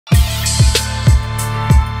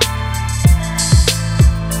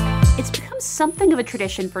something of a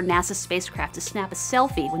tradition for NASA spacecraft to snap a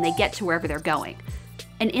selfie when they get to wherever they're going.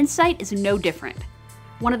 And InSight is no different.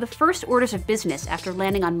 One of the first orders of business after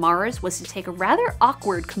landing on Mars was to take a rather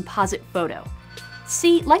awkward composite photo.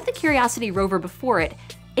 See, like the Curiosity rover before it,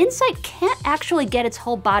 InSight can't actually get its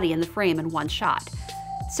whole body in the frame in one shot.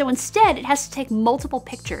 So instead, it has to take multiple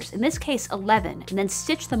pictures, in this case 11, and then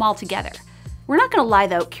stitch them all together. We're not gonna lie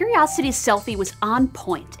though, Curiosity's selfie was on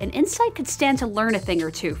point, and InSight could stand to learn a thing or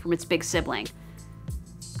two from its big sibling.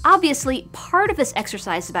 Obviously, part of this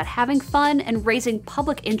exercise is about having fun and raising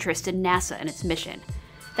public interest in NASA and its mission.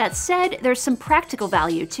 That said, there's some practical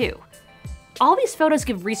value too. All these photos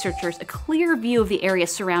give researchers a clear view of the area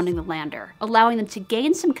surrounding the lander, allowing them to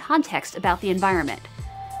gain some context about the environment.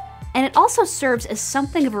 And it also serves as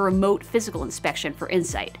something of a remote physical inspection for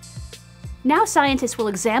InSight. Now scientists will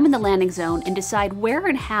examine the landing zone and decide where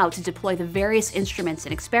and how to deploy the various instruments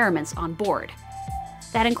and experiments on board.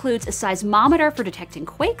 That includes a seismometer for detecting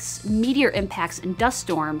quakes, meteor impacts and dust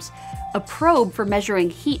storms, a probe for measuring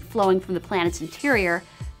heat flowing from the planet's interior,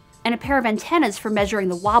 and a pair of antennas for measuring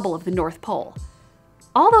the wobble of the North Pole.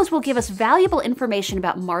 All those will give us valuable information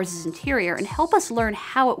about Mars's interior and help us learn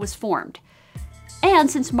how it was formed. And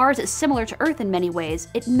since Mars is similar to Earth in many ways,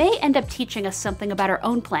 it may end up teaching us something about our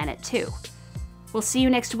own planet too. We'll see you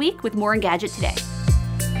next week with More Engadget Today.